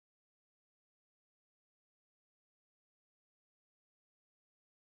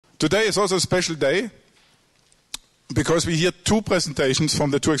Today is also a special day because we hear two presentations from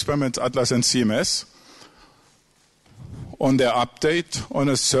the two experiments, Atlas and CMS, on their update on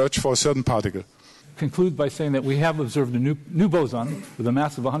a search for a certain particle. Conclude by saying that we have observed a new boson with a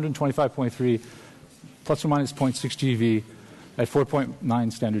mass of 125.3 plus or minus 0.6 GeV at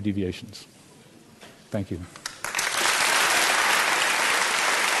 4.9 standard deviations. Thank you.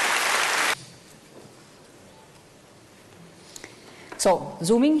 So,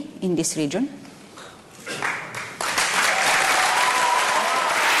 zooming in this region.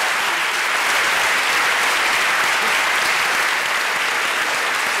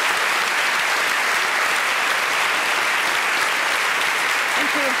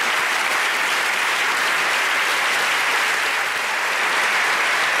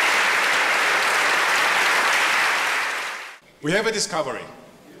 We have a discovery.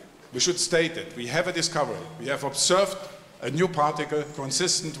 We should state it. We have a discovery. We have observed a new particle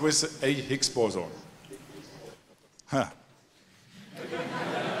consistent with a Higgs boson. Huh.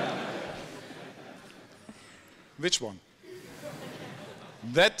 Which one?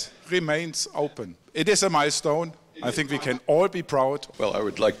 That remains open. It is a milestone. I think we can all be proud. Well, I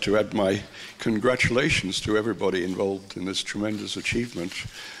would like to add my congratulations to everybody involved in this tremendous achievement.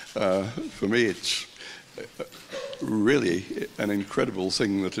 For me, it's really an incredible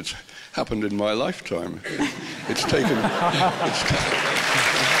thing that it's happened in my lifetime. It's taken...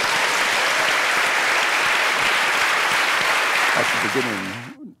 At the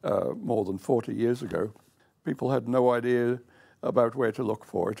beginning, more than 40 years ago, people had no idea about where to look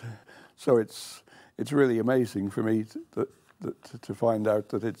for it. So it's really amazing for me to find out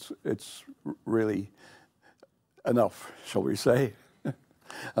that it's really enough, shall we say,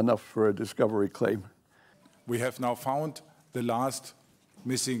 enough for a discovery claim. We have now found the last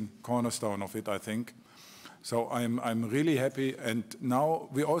missing cornerstone of it, I think. So I'm really happy, and now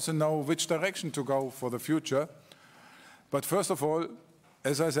we also know which direction to go for the future. But first of all,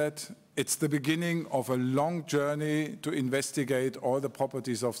 as I said, it's the beginning of a long journey to investigate all the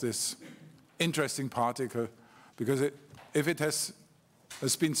properties of this interesting particle, because if it has a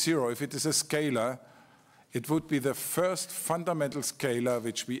spin zero, if it is a scalar, it would be the first fundamental scalar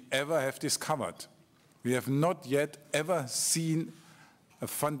which we ever have discovered. We have not yet ever seen a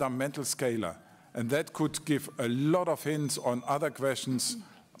fundamental scalar, and that could give a lot of hints on other questions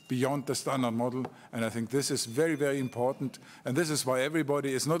beyond the standard model, and I think this is very, very important, and this is why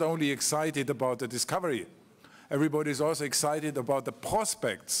everybody is not only excited about the discovery, everybody is also excited about the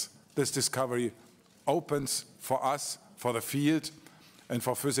prospects this discovery opens for us, for the field, and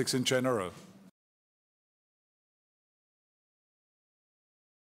for physics in general.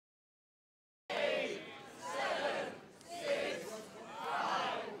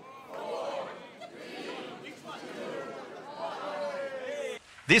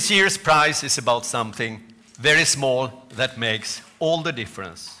 This year's prize is about something very small that makes all the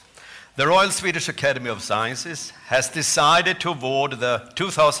difference. The Royal Swedish Academy of Sciences has decided to award the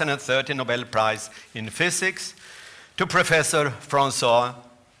 2013 Nobel Prize in Physics to Professor Francois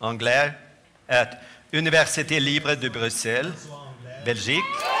Englert at Université Libre de Bruxelles, Belgique,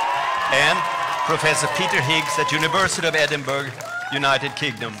 and Professor Peter Higgs at University of Edinburgh, United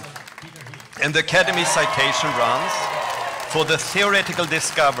Kingdom. And the Academy citation runs for the theoretical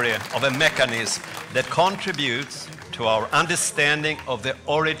discovery of a mechanism that contributes to our understanding of the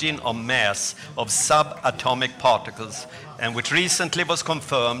origin of mass of subatomic particles, and which recently was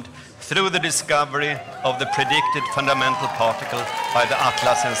confirmed through the discovery of the predicted fundamental particle by the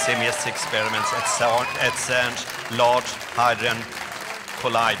Atlas and CMS experiments at CERN's Large Hadron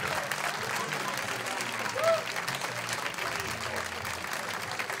Collider.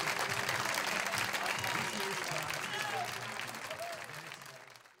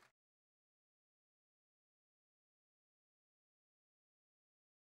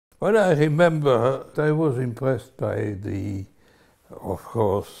 Well, I remember I was impressed by of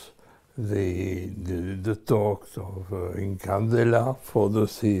course, the talks of Incandela for the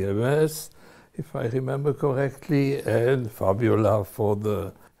CMS, if I remember correctly, and Fabiola for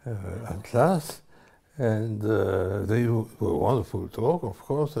the Atlas. And they were wonderful talk, of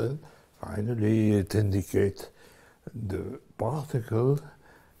course, and finally it indicates the particle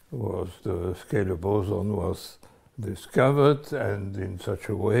was, the scalar boson was discovered, and in such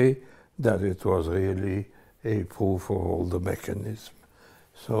a way that it was really a proof of all the mechanism.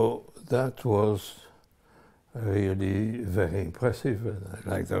 So that was really very impressive, and I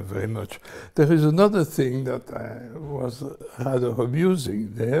like that very much. There is another thing that was rather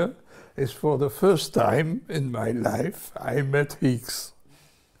amusing there, is for the first time in my life I met Higgs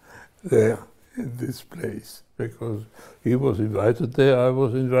there in this place. because he was invited there, I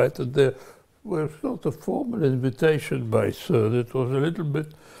was invited there. Well, it's not a formal invitation by CERN, it was a little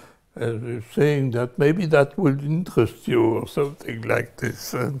bit saying that maybe that will interest you or something like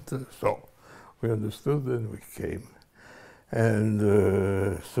this. And so we understood and we came. And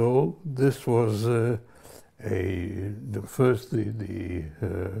so this was I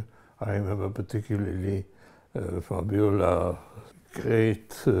remember particularly Fabiola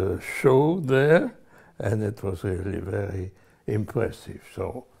great show there, and it was really very impressive.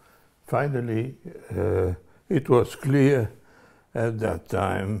 So finally it was clear at that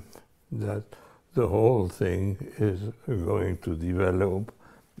time that the whole thing is going to develop,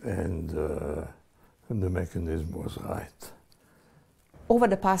 and the mechanism was right. Over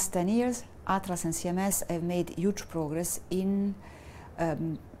the past 10 years, ATLAS and CMS have made huge progress in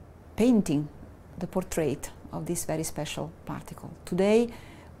painting the portrait of this very special particle. Today,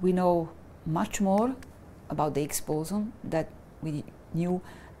 we know much more about the Higgs boson that we knew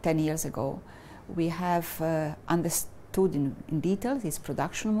 10 years ago. We have understood in detail its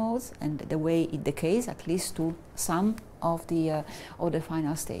production modes and the way it decays, at least to some of the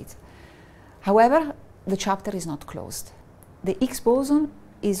final states. However, the chapter is not closed. The Higgs boson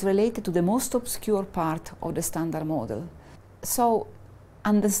is related to the most obscure part of the Standard Model. So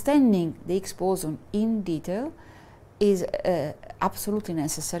understanding the Higgs boson in detail is absolutely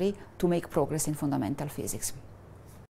necessary to make progress in fundamental physics.